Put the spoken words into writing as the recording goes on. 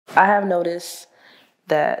I have noticed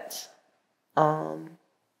that um,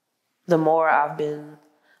 the more I've been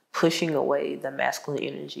pushing away the masculine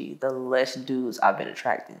energy, the less dudes I've been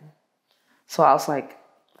attracting. So I was like,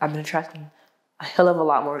 I've been attracting a hell of a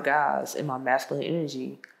lot more guys in my masculine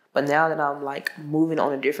energy. But now that I'm like moving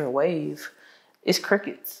on a different wave, it's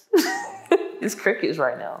crickets. It's crickets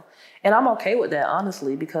right now. And I'm okay with that,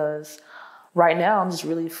 honestly, because right now I'm just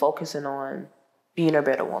really focusing on being a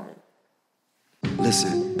better woman.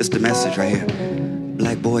 Listen, it's the message right here.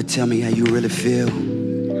 Black boy, tell me how you really feel.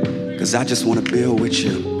 Cause I just wanna build with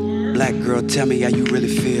you. Black girl, tell me how you really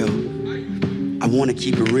feel. I wanna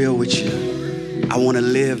keep it real with you. I wanna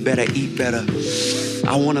live better, eat better.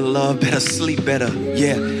 I wanna love better, sleep better.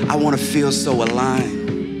 Yeah, I wanna feel so aligned.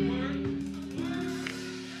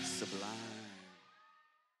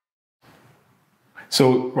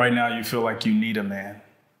 So right now you feel like you need a man.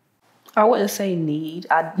 I wouldn't say need.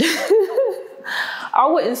 I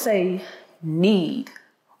wouldn't say need,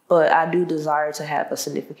 but I do desire to have a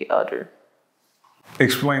significant other.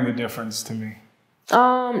 Explain the difference to me.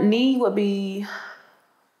 Need would be,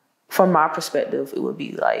 from my perspective, it would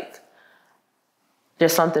be like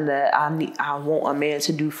there's something that I want a man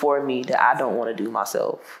to do for me that I don't want to do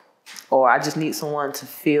myself. Or I just need someone to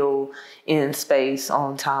fill in space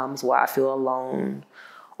on times where I feel alone.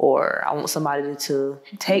 Or I want somebody to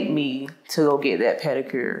take me to go get that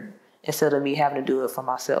pedicure instead of me having to do it for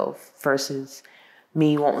myself, versus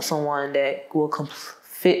me wanting someone that will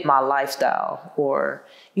fit my lifestyle, or,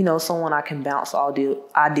 you know, someone I can bounce all the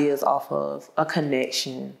ideas off of, a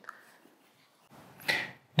connection.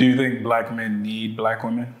 Do you think black men need black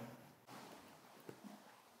women?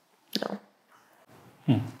 No.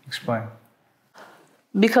 Explain.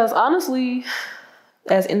 Because honestly,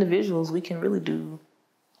 as individuals, we can really do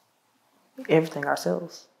everything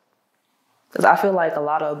ourselves. Because I feel like a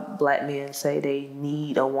lot of black men say they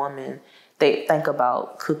need a woman. They think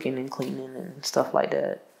about cooking and cleaning and stuff like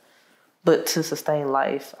that. But to sustain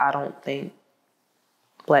life, I don't think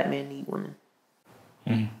black men need women.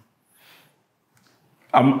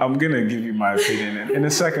 I'm going to give you my opinion in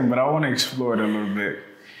a second, but I want to explore it a little bit.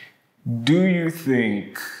 Do you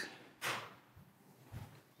think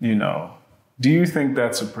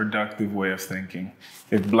that's a productive way of thinking?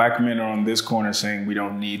 If black men are on this corner saying we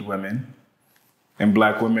don't need women, and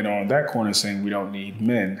black women are on that corner saying we don't need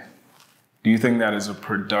men, do you think that is a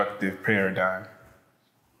productive paradigm?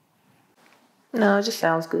 No, it just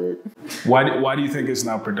sounds good. Why do you think it's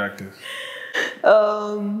not productive?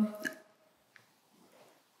 I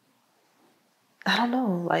don't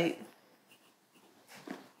know. Like,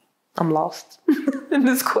 I'm lost in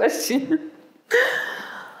this question.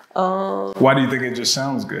 Why do you think it just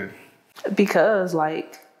sounds good? Because,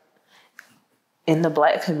 like, in the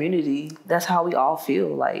black community, that's how we all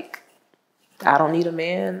feel. Like, I don't need a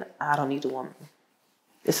man, I don't need a woman.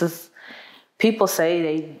 This is, people say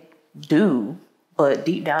they do, but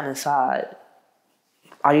deep down inside,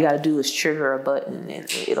 all you gotta do is trigger a button and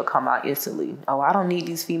it'll come out instantly. Oh, I don't need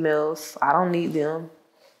these females. I don't need them.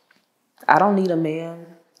 I don't need a man.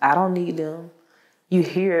 I don't need them. You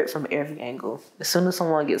hear it from every angle. As soon as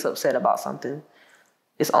someone gets upset about something,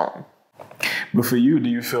 it's on. But for you, do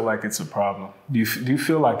you feel like it's a problem? Do you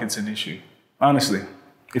feel like it's an issue? Honestly,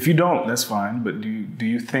 if you don't, that's fine. But do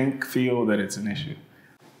you feel that it's an issue?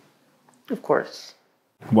 Of course.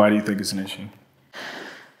 Why do you think it's an issue?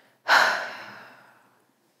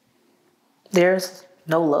 There's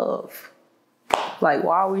no love. Like,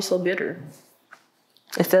 why are we so bitter?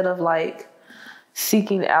 Instead of like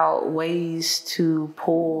seeking out ways to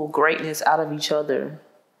pull greatness out of each other,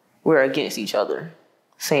 we're against each other,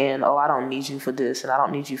 saying, oh, I don't need you for this and I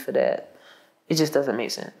don't need you for that. It just doesn't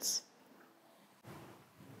make sense.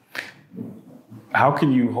 How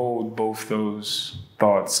can you hold both those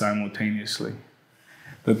thoughts simultaneously?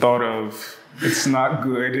 The thought of, it's not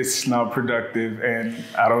good, it's not productive, and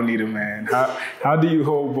I don't need a man. How do you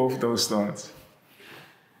hold both those thoughts?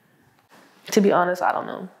 To be honest, I don't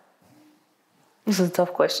know. This is a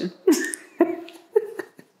tough question.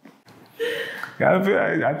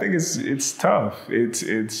 I think it's tough.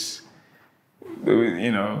 It's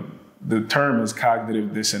the term is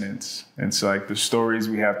cognitive dissonance. It's like the stories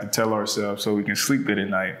we have to tell ourselves so we can sleep it at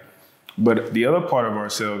night. But the other part of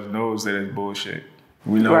ourselves knows that it's bullshit.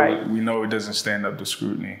 We know it doesn't stand up to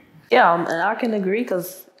scrutiny. Yeah, and I can agree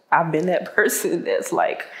because I've been that person that's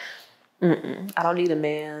like, I don't need a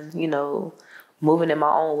man, moving in my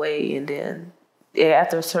own way. And then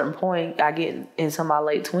after a certain point, I get into my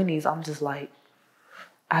late 20s, I'm just like,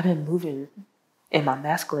 I've been moving in my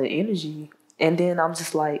masculine energy. And then I'm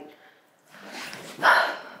just like,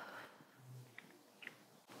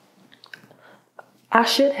 I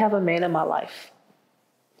should have a man in my life.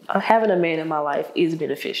 Having a man in my life is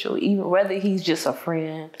beneficial, even whether he's just a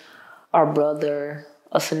friend, our brother,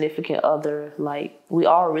 a significant other. Like, we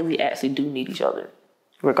all really actually do need each other,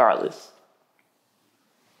 regardless.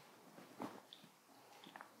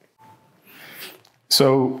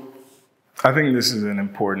 So I think this is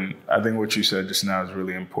I think what you said just now is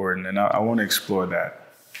really important, and I want to explore that.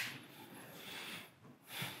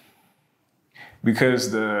 Because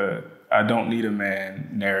the I don't need a man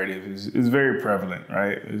narrative is very prevalent,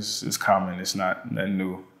 right? It's common, it's not that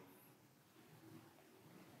new.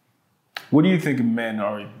 What do you think men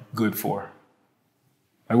are good for?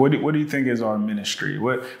 Like, what do you think is our ministry?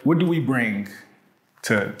 What do we bring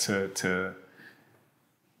to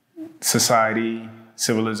society,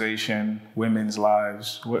 civilization, women's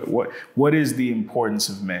lives? What is the importance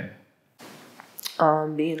of men?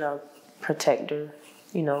 Being a protector,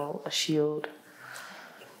 a shield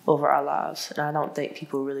over our lives. And I don't think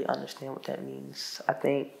people really understand what that means. I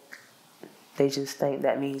think they just think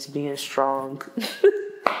that means being strong,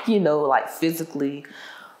 like physically,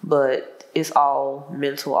 but it's all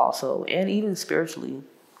mental also, and even spiritually.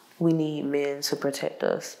 We need men to protect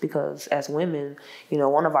us because as women,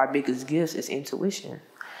 one of our biggest gifts is intuition.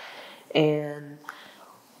 And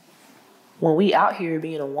when we out here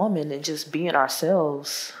being a woman and just being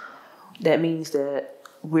ourselves, that means that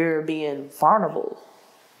we're being vulnerable.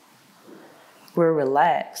 We're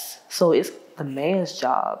relaxed. So it's the man's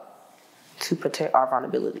job to protect our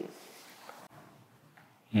vulnerability.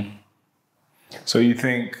 Mm. So you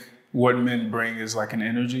think what men bring is like an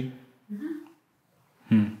energy?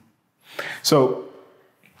 Mm-hmm. So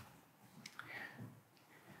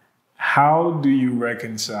how do you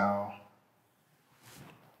reconcile?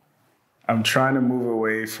 I'm trying to move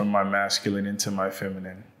away from my masculine into my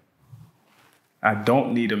feminine. I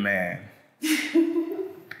don't need a man.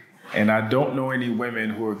 And I don't know any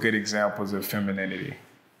women who are good examples of femininity.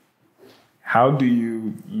 How do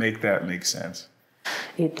you make that make sense?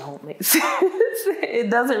 It don't make sense. It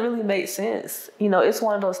doesn't really make sense. It's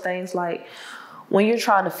one of those things like when you're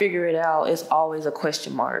trying to figure it out, it's always a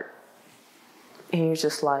question mark. And you're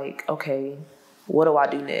just like, okay, what do I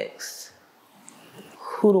do next?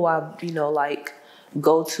 Who do I,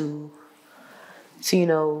 go to,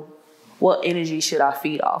 what energy should I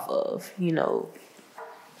feed off of?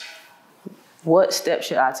 What steps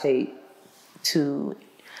should I take to,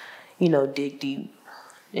 dig deep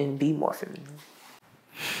and be more feminine?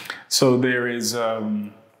 So there's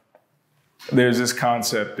this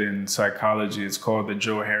concept in psychology. It's called the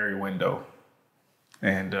Johari window,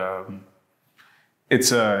 and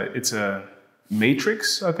it's a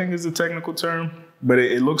matrix, I think is the technical term, but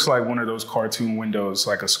it looks like one of those cartoon windows,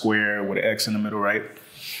 like a square with an X in the middle, right?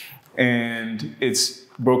 And it's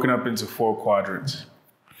broken up into 4 quadrants.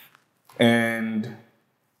 And,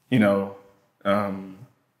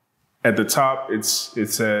 at the top, it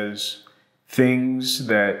says things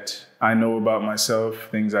that I know about myself,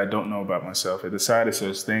 things I don't know about myself. At the side, it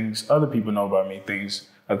says things other people know about me, things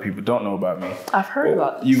other people don't know about me. I've heard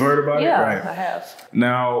about this. You've heard about it? Yeah, Right. I have.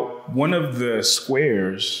 Now, one of the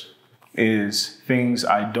squares is things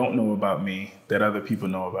I don't know about me that other people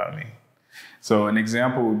know about me. So an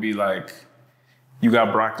example would be like, you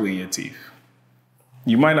got broccoli in your teeth.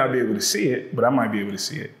 You might not be able to see it, but I might be able to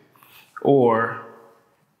see it. Or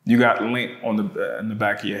you got lint on the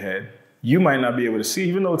back of your head. You might not be able to see,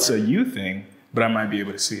 even though it's a you thing, but I might be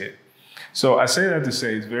able to see it. So I say that to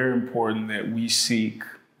say it's very important that we seek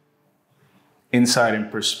insight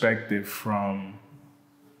and perspective from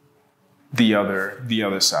the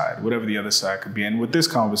other side, whatever the other side could be. And with this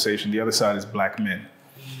conversation, the other side is black men.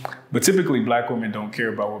 But typically black women don't care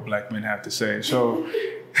about what black men have to say. So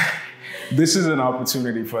this is an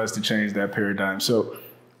opportunity for us to change that paradigm. So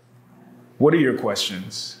what are your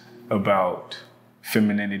questions about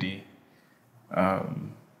femininity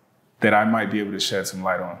that I might be able to shed some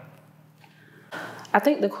light on? I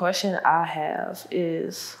think the question I have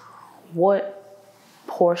is, what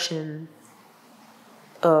portion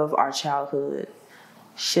of our childhood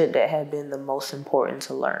should that have been the most important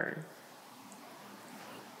to learn?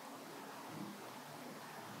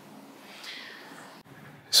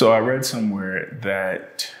 So I read somewhere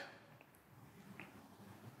that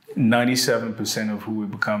 97% of who we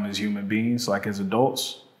become as human beings, like as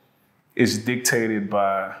adults, is dictated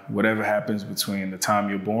by whatever happens between the time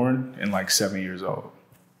you're born and like 7 years old.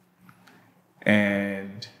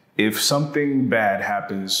 And if something bad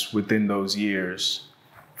happens within those years,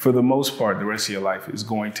 for the most part, the rest of your life is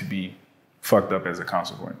going to be fucked up as a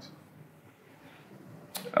consequence.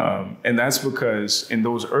 And that's because in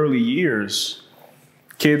those early years,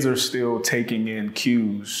 kids are still taking in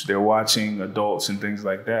cues. They're watching adults and things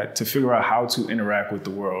like that to figure out how to interact with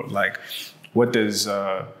the world. Like, what does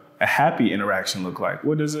a happy interaction look like?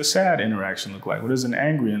 What does a sad interaction look like? What does an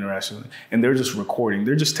angry interaction look like? And they're just recording.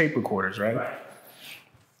 They're just tape recorders, right?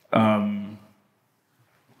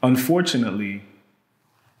 Unfortunately,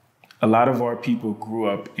 a lot of our people grew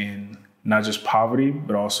up in not just poverty,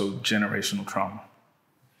 but also generational trauma.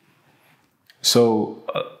 So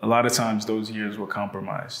a lot of times those years were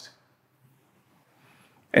compromised.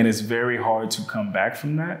 And it's very hard to come back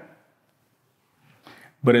from that.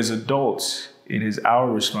 But as adults, it is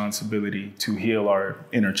our responsibility to heal our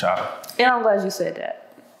inner child. And I'm glad you said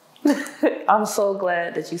that. I'm so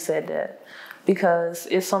glad that you said that, because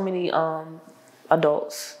it's so many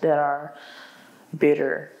adults that are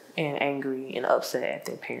bitter and angry and upset at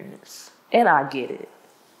their parents. And I get it.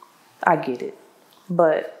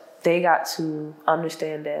 But they got to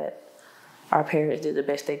understand that our parents did the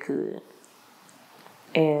best they could.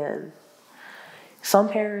 And some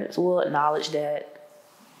parents will acknowledge that.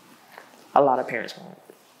 A lot of parents won't.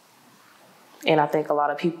 And I think a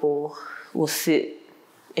lot of people will sit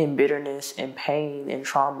in bitterness and pain and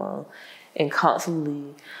trauma and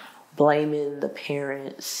constantly blaming the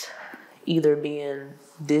parents, either being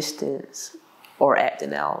distant or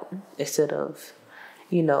acting out, instead of,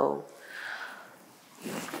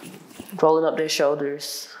 rolling up their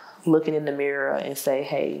shoulders, looking in the mirror and say,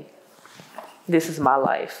 hey, this is my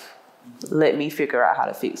life. Let me figure out how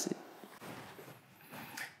to fix it.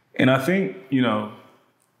 And I think,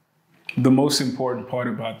 the most important part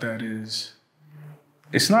about that is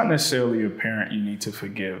it's not necessarily your parent you need to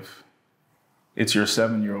forgive. It's your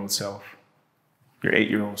 7-year-old self, your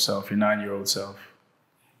 8-year-old self, your 9-year-old self,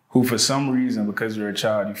 who for some reason, because you're a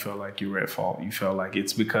child, you feel like you were at fault. You felt like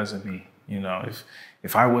it's because of me.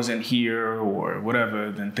 If I wasn't here or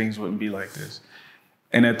whatever, then things wouldn't be like this.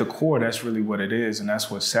 And at the core, that's really what it is. And that's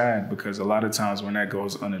what's sad, because a lot of times when that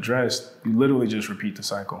goes unaddressed, you literally just repeat the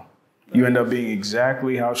cycle. You end up being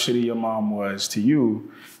exactly how shitty your mom was to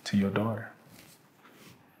you, to your daughter.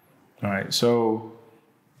 All right. So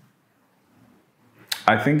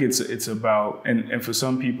I think it's about, and for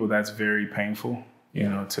some people that's very painful,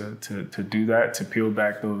 to do that, to peel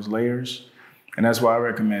back those layers. And that's why I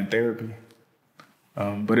recommend therapy.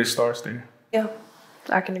 But it starts there. Yeah,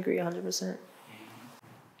 I can agree 100%.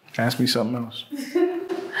 Ask me something else.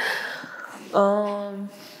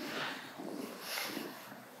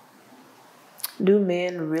 Do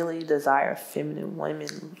men really desire feminine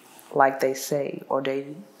women like they say, or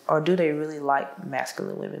do they really like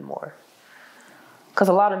masculine women more? Because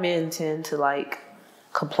a lot of men tend to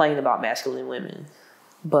complain about masculine women,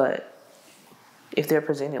 but if they're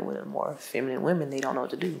presented with more feminine women, they don't know what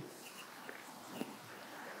to do.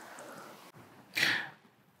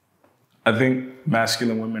 I think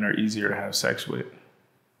masculine women are easier to have sex with.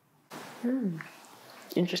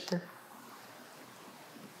 Interesting.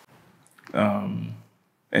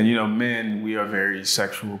 And men, we are very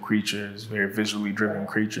sexual creatures, very visually driven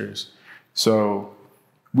creatures. So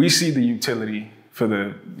we see the utility for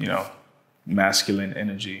the, masculine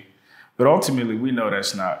energy. But ultimately, we know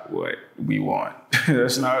that's not what we want.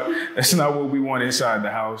 That's not what we want inside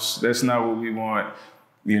the house. That's not what we want,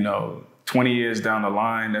 20 years down the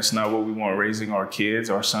line. That's not what we want raising our kids,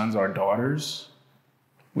 our sons, our daughters.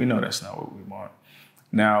 We know that's not what we want.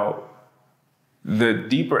 Now, the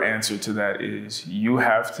deeper answer to that is you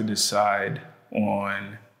have to decide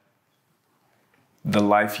on the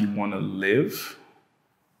life you want to live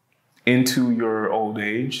into your old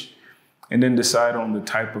age, and then decide on the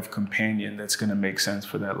type of companion that's going to make sense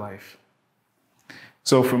for that life.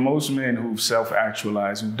 So for most men who've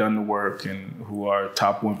self-actualized, who've done the work, and who are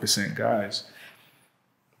top 1% guys,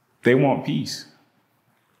 they want peace.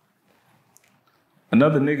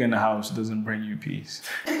 Another nigga in the house doesn't bring you peace.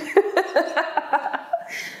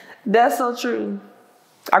 That's so true.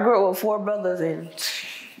 I grew up with 4 brothers, and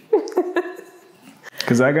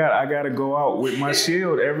because I got to go out with my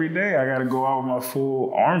shield every day. I got to go out with my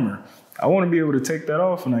full armor. I want to be able to take that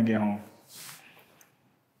off when I get home.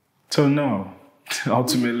 So no,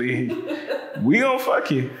 ultimately, we gonna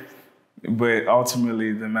fuck you. But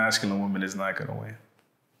ultimately, the masculine woman is not gonna win.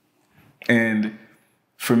 And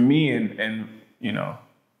for me, and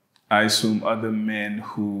I assume other men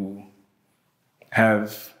who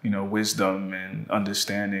have, wisdom and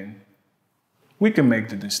understanding, we can make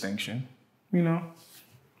the distinction.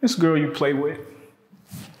 This girl you play with,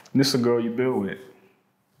 and this is a girl you build with.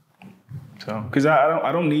 So, because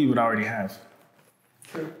I don't need what I already have.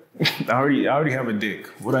 True. I already have a dick.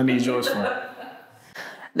 What I need yours for?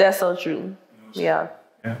 That's so true. Yeah.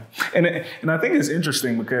 Yeah. And I think it's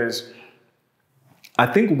interesting because I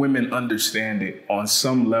think women understand it on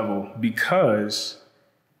some level because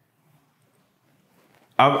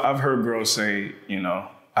I've heard girls say, you know,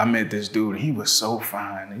 I met this dude, he was so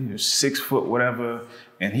fine. He was 6 foot, whatever,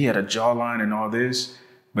 and he had a jawline and all this.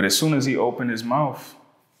 But as soon as he opened his mouth,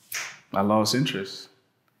 I lost interest.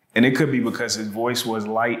 And it could be because his voice was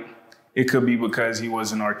light. It could be because he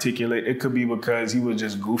wasn't articulate. It could be because he was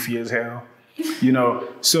just goofy as hell. You know,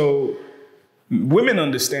 so women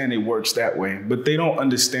understand it works that way, but they don't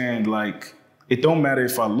understand, like, it don't matter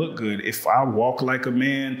if I look good. If I walk like a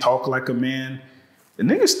man, talk like a man, the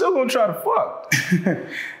nigga's still gonna try to fuck.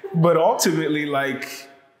 But ultimately, like,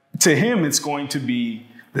 to him, it's going to be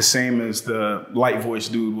the same as the light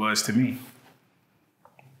voiced dude was to me.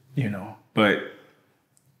 You know, but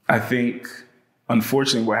I think,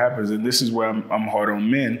 unfortunately, what happens, and this is where I'm hard on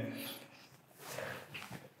men,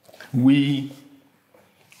 we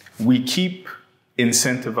keep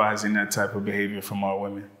incentivizing that type of behavior from our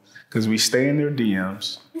women because we stay in their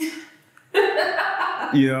DMs.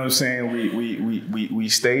 You know what I'm saying? We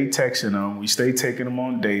stay texting them. We stay taking them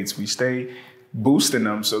on dates. We stay boosting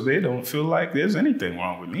them so they don't feel like there's anything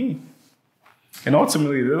wrong with me. And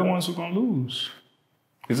ultimately, they're the ones who are going to lose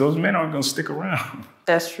because those men aren't going to stick around.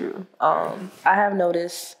 That's true. I have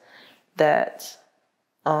noticed that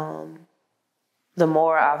the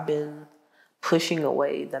more I've been pushing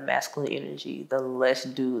away the masculine energy, the less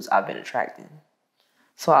dudes I've been attracting.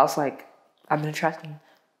 So I was like, I've been attracting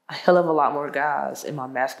a hell of a lot more guys in my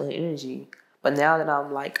masculine energy. But now that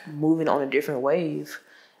I'm like moving on a different wave,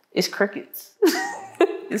 it's crickets.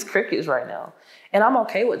 It's crickets right now. And I'm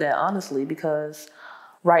okay with that, honestly, because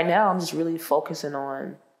right now I'm just really focusing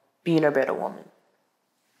on being a better woman.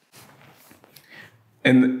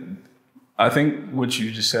 And I think what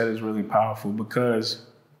you just said is really powerful because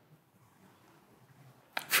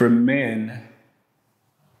for men,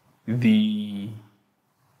 the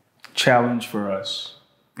challenge for us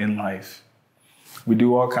in life, we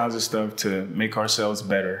do all kinds of stuff to make ourselves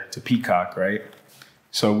better, to peacock, right?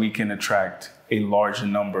 So we can attract a larger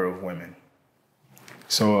number of women.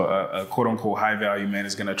 So a quote unquote high value man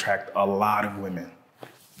is going to attract a lot of women.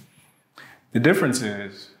 The difference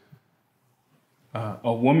is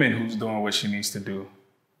a woman who's doing what she needs to do,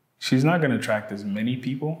 she's not going to attract as many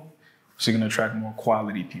people. She's going to attract more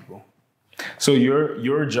quality people. So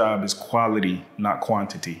your job is quality, not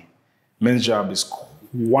quantity. Men's job is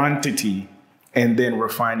quantity and then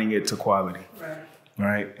refining it to quality.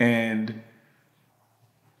 Right? And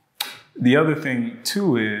the other thing,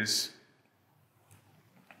 too, is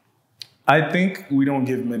I think we don't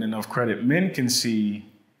give men enough credit. Men can see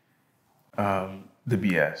the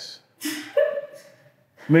BS.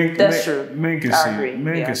 That's true. Men can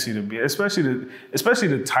see the BS, especially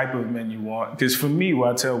the type of men you want. Because for me, what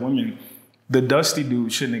I tell women, the dusty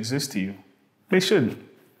dude shouldn't exist to you. They shouldn't.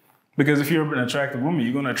 Because if you're an attractive woman,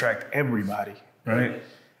 you're going to attract everybody, right?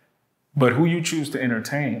 But who you choose to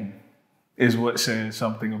entertain is what says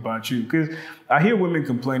something about you. Because I hear women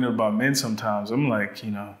complaining about men sometimes. I'm like,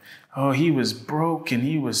 you know, oh, he was broke and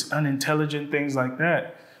he was unintelligent, things like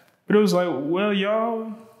that. But it was like, well,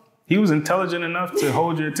 y'all, he was intelligent enough to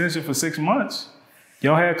hold your attention for 6 months.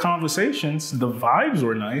 Y'all had conversations. The vibes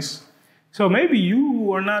were nice. So maybe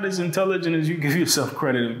you are not as intelligent as you give yourself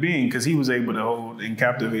credit of being because he was able to hold and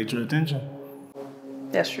captivate your attention.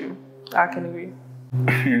 That's true. I can agree.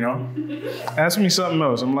 You know? Ask me something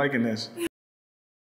else. I'm liking this.